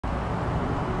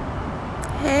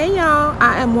Hey y'all,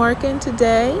 I am working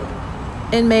today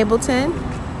in Mableton,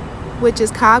 which is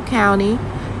Cobb County.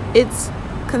 It's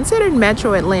considered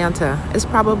Metro Atlanta. It's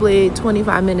probably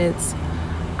 25 minutes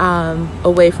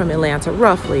away from Atlanta,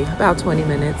 roughly about 20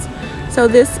 minutes. So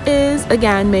this is,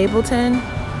 again, Mableton.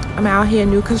 I'm out here,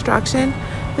 new construction.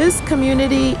 This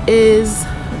community is,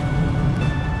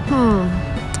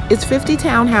 it's 50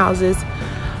 townhouses.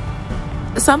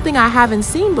 Something I haven't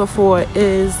seen before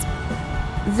is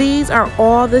these are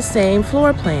all the same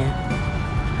floor plan.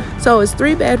 So it's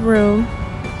 3-bedroom,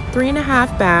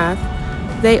 3.5 bath.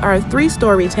 They are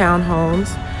 3-story townhomes.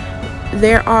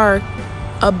 There are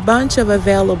a bunch of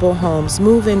available homes,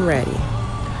 move-in ready.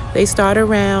 They start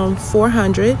around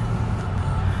 400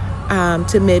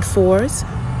 to mid-4s.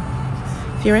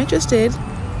 If you're interested,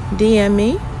 DM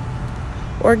me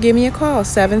or give me a call,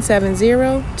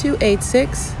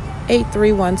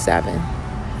 770-286-8317.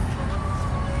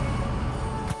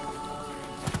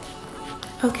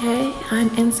 Okay, I'm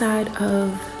inside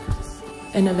of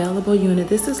an available unit.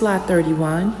 This is lot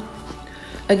 31.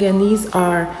 Again, these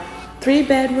are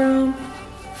 3-bedroom,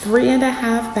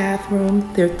 3.5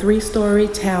 bathroom. They're 3-story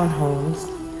townhomes.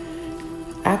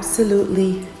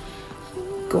 Absolutely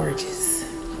gorgeous.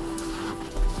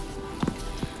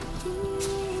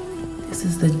 This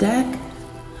is the deck,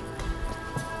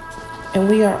 and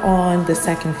we are on the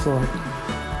 2nd floor.